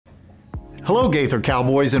Hello, Gaither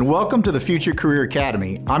Cowboys, and welcome to the Future Career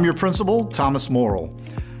Academy. I'm your principal, Thomas Morrill.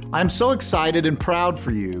 I'm so excited and proud for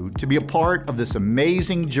you to be a part of this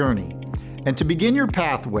amazing journey and to begin your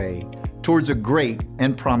pathway towards a great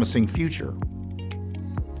and promising future.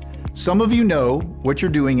 Some of you know what you're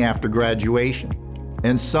doing after graduation,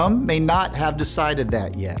 and some may not have decided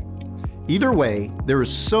that yet. Either way, there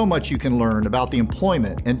is so much you can learn about the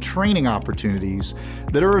employment and training opportunities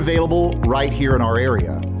that are available right here in our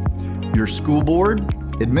area. Your school board,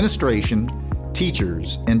 administration,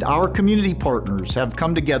 teachers, and our community partners have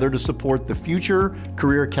come together to support the Future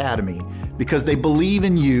Career Academy because they believe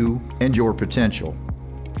in you and your potential.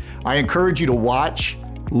 I encourage you to watch,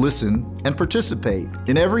 listen, and participate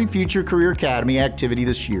in every Future Career Academy activity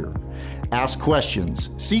this year. Ask questions,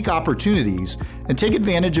 seek opportunities, and take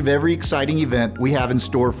advantage of every exciting event we have in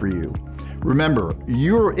store for you. Remember,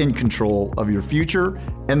 you're in control of your future,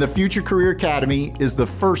 and the Future Career Academy is the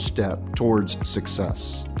first step towards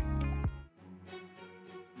success.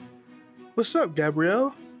 What's up,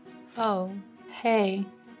 Gabrielle? Oh, hey.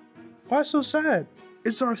 Why so sad?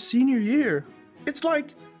 It's our senior year. It's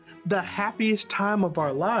like the happiest time of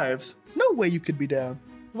our lives. No way you could be down.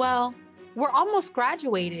 Well, we're almost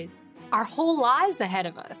graduated. Our whole lives ahead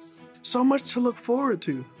of us. So much to look forward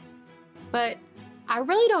to. But I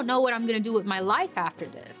really don't know what I'm gonna do with my life after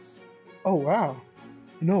this. Oh, wow.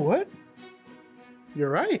 You know what? You're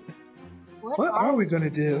right. What are we gonna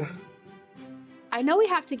do? I know we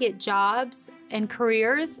have to get jobs and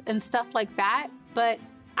careers and stuff like that, but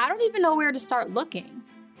I don't even know where to start looking.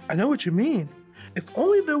 I know what you mean. If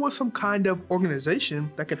only there was some kind of organization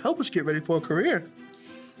that could help us get ready for a career.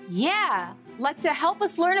 Yeah, like to help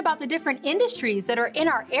us learn about the different industries that are in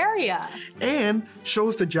our area. And show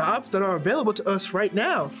us the jobs that are available to us right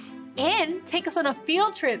now. And take us on a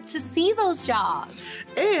field trip to see those jobs.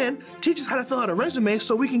 And teach us how to fill out a resume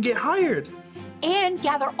so we can get hired. And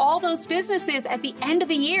gather all those businesses at the end of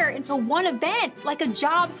the year into one event, like a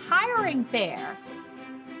job hiring fair.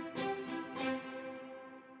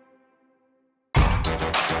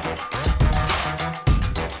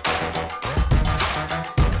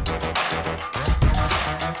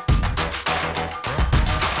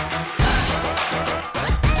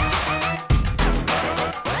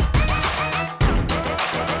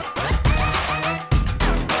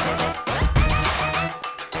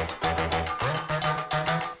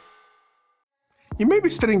 You may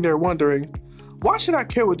be sitting there wondering, why should I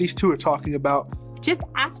care what these two are talking about? Just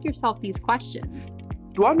ask yourself these questions.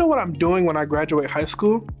 Do I know what I'm doing when I graduate high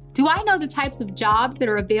school? Do I know the types of jobs that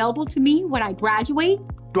are available to me when I graduate?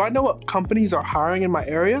 Do I know what companies are hiring in my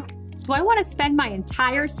area? Do I want to spend my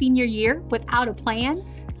entire senior year without a plan?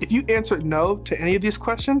 If you answered no to any of these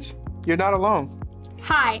questions, you're not alone.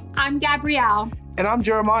 Hi, I'm Gabrielle. And I'm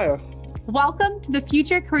Jeremiah. Welcome to the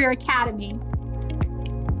Future Career Academy.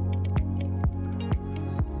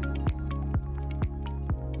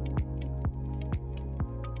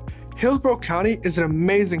 Hillsborough County is an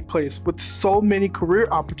amazing place with so many career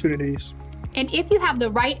opportunities. And if you have the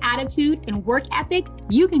right attitude and work ethic,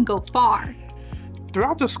 you can go far.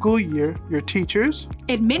 Throughout the school year, your teachers,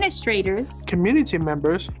 administrators, community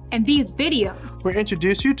members, and these videos will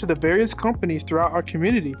introduce you to the various companies throughout our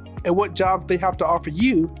community and what jobs they have to offer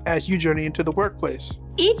you as you journey into the workplace.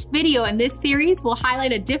 Each video in this series will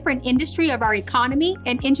highlight a different industry of our economy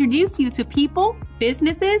and introduce you to people,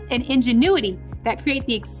 businesses, and ingenuity that create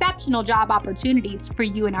the exceptional job opportunities for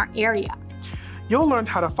you in our area. You'll learn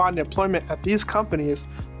how to find employment at these companies,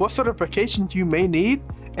 what certifications you may need,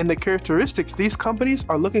 and the characteristics these companies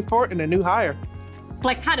are looking for in a new hire.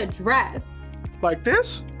 Like how to dress. Like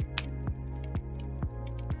this?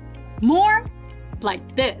 More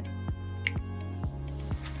like this.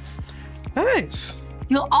 Nice.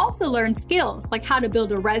 You'll also learn skills like how to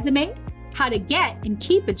build a resume, how to get and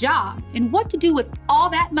keep a job, and what to do with all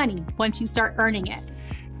that money once you start earning it.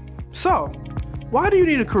 So, why do you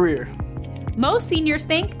need a career? Most seniors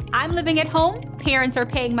think, I'm living at home, parents are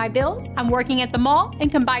paying my bills, I'm working at the mall,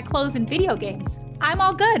 and can buy clothes and video games. I'm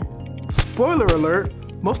all good. Spoiler alert,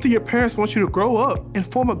 most of your parents want you to grow up and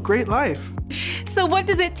form a great life. So what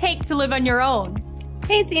does it take to live on your own?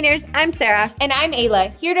 Hey seniors, I'm Sarah. And I'm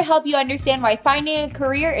Ayla, here to help you understand why finding a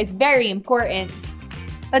career is very important.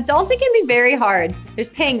 Adulting can be very hard. There's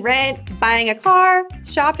paying rent, buying a car,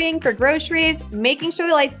 shopping for groceries, making sure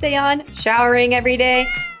the lights stay on, showering every day.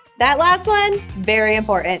 That last one, very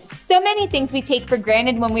important. So many things we take for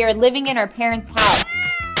granted when we are living in our parents' house.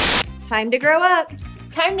 Time to grow up.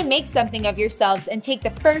 Time to make something of yourselves and take the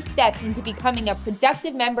first steps into becoming a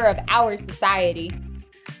productive member of our society.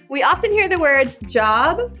 We often hear the words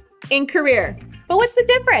job and career, but what's the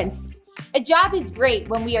difference? A job is great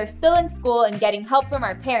when we are still in school and getting help from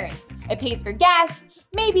our parents. It pays for gas,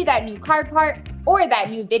 maybe that new car part, or that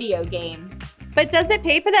new video game. But does it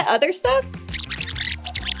pay for that other stuff?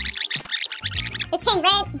 There's paying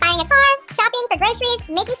rent, buying a car, shopping for groceries,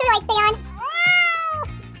 making sure the lights stay on.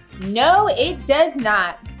 No, it does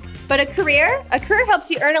not. But a career helps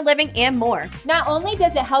you earn a living and more. Not only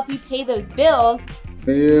does it help you pay those bills,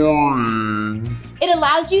 it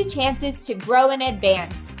allows you chances to grow and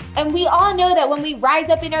advance. And we all know that when we rise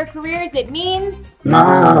up in our careers, it means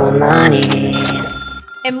more money.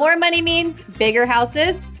 And more money means bigger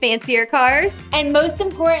houses, fancier cars, and most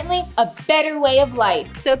importantly, a better way of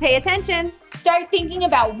life. So pay attention. Start thinking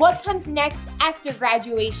about what comes next after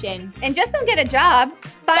graduation. And just don't get a job,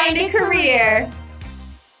 find a career.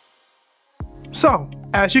 So,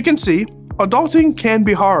 as you can see, adulting can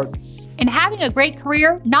be hard. And having a great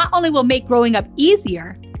career not only will make growing up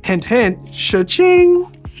easier, Hint, hint,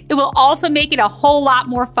 cha-ching. it will also make it a whole lot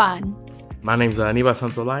more fun. My name's Aniba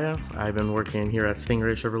Santolaya. I've been working here at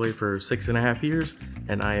Stingray Chevrolet for 6.5 years,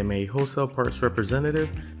 and I am a wholesale parts representative.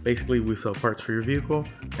 Basically, we sell parts for your vehicle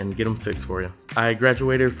and get them fixed for you. I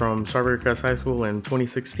graduated from Strawberry Crest High School in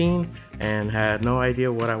 2016 and had no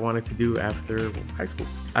idea what I wanted to do after high school.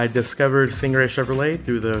 I discovered Stingray Chevrolet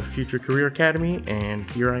through the Future Career Academy, and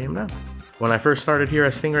here I am now. When I first started here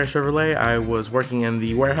at Stingray Chevrolet, I was working in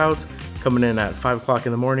the warehouse, coming in at 5 o'clock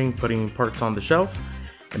in the morning, putting parts on the shelf,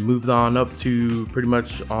 and moved on up to pretty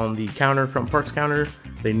much on the counter, front parts counter.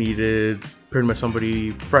 They needed pretty much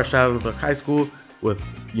somebody fresh out of high school with,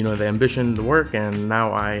 the ambition to work, and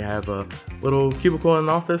now I have a little cubicle in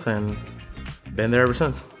the office and been there ever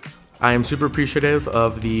since. I am super appreciative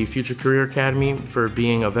of the Future Career Academy for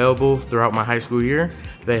being available throughout my high school year.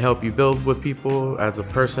 They help you build with people as a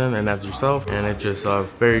person and as yourself, and it's just a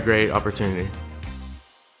very great opportunity.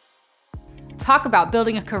 Talk about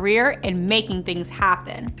building a career and making things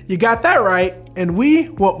happen. You got that right, and we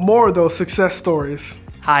want more of those success stories.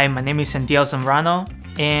 Hi, my name is Santiago Zambrano,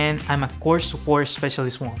 and I'm a course support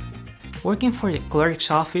specialist 1. Working for the clerk's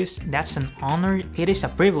office, that's an honor, it is a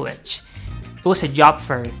privilege. It was a job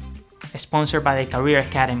fair sponsored by the Career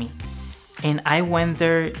Academy, and I went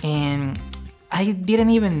there and I didn't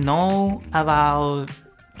even know about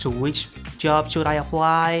to which job should I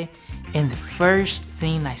apply, and the first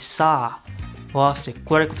thing I saw was the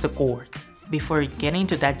clerk of the court. Before getting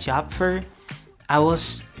to that job fair, I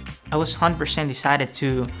was 100% decided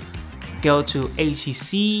to go to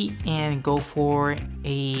ACC and go for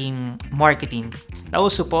a marketing. That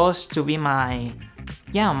was supposed to be my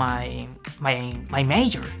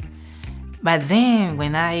major. But then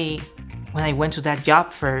when I went to that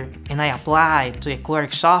job fair and I applied to the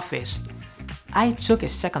clerk's office, I took a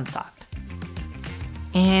second thought.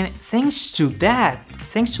 And thanks to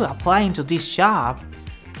applying to this job,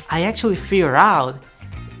 I actually figured out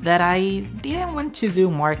that I didn't want to do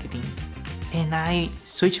marketing, and I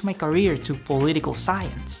switched my career to political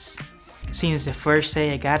science. Since the first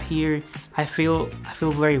day I got here, I feel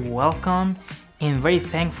very welcome and very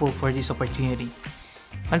thankful for this opportunity.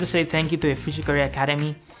 I want to say thank you to the Future Career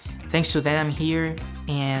Academy. Thanks to them I'm here,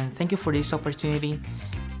 and thank you for this opportunity.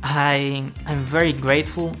 I'm very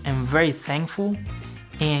grateful and very thankful.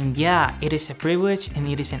 And yeah, it is a privilege and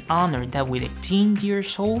it is an honor that with 18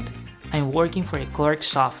 years old, I'm working for a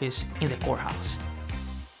clerk's office in the courthouse.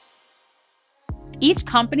 Each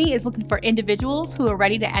company is looking for individuals who are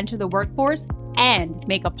ready to enter the workforce and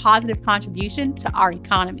make a positive contribution to our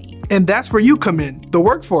economy. And that's where you come in, the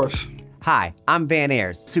workforce. Hi, I'm Van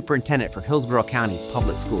Ayers, Superintendent for Hillsborough County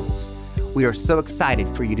Public Schools. We are so excited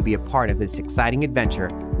for you to be a part of this exciting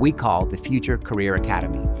adventure we call the Future Career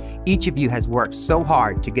Academy. Each of you has worked so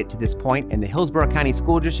hard to get to this point, and the Hillsborough County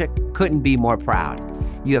School District couldn't be more proud.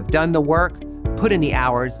 You have done the work, put in the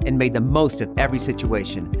hours, and made the most of every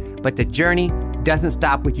situation. But the journey doesn't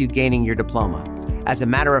stop with you gaining your diploma. As a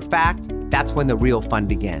matter of fact, that's when the real fun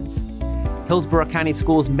begins. Hillsborough County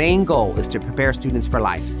Schools' main goal is to prepare students for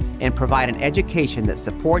life and provide an education that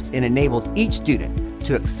supports and enables each student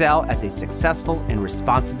to excel as a successful and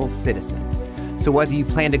responsible citizen. So whether you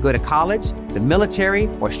plan to go to college, the military,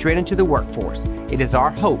 or straight into the workforce, it is our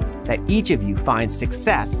hope that each of you finds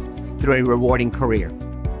success through a rewarding career.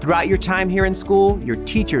 Throughout your time here in school, your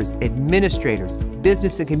teachers, administrators,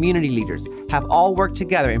 business and community leaders have all worked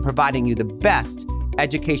together in providing you the best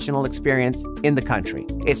educational experience in the country.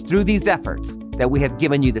 It's through these efforts that we have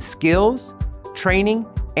given you the skills, training,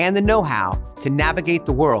 and the know-how to navigate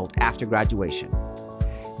the world after graduation.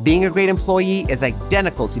 Being a great employee is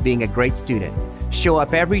identical to being a great student. Show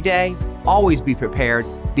up every day, always be prepared,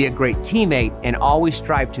 be a great teammate, and always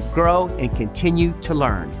strive to grow and continue to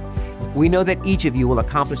learn. We know that each of you will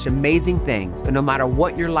accomplish amazing things, and no matter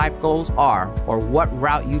what your life goals are or what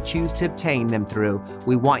route you choose to obtain them through,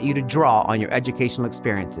 we want you to draw on your educational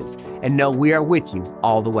experiences and know we are with you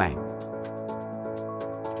all the way.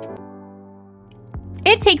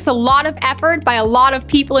 It takes a lot of effort by a lot of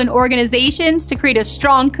people and organizations to create a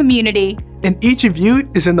strong community. And each of you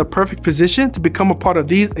is in the perfect position to become a part of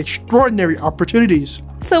these extraordinary opportunities.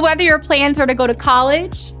 So whether your plans are to go to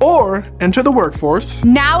college or enter the workforce,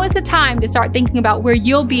 now is the time to start thinking about where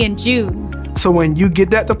you'll be in June. So when you get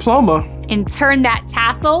that diploma and turn that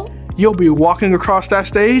tassel, you'll be walking across that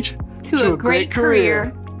stage to a great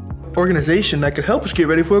career. Organization that could help us get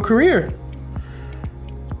ready for a career.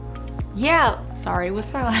 Yeah, sorry,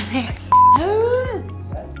 what's our last name?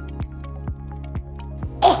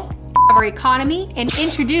 Our economy and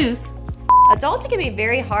introduce. Adulting can be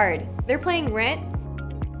very hard. They're paying rent.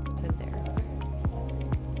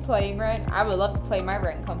 Playing rent? I would love to play my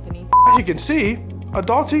rent company. As you can see,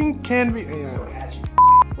 adulting can be.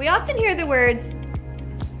 We often hear the words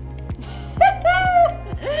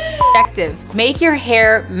Objective. Make your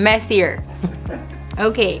hair messier.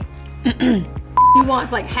 Okay. He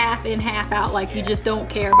wants like half in, half out, like you just don't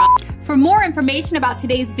care about. For more information about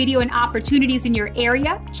today's video and opportunities in your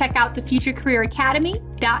area, check out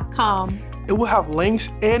thefuturecareeracademy.com. It will have links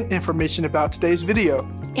and information about today's video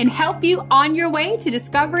and help you on your way to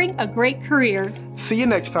discovering a great career. See you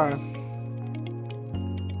next time.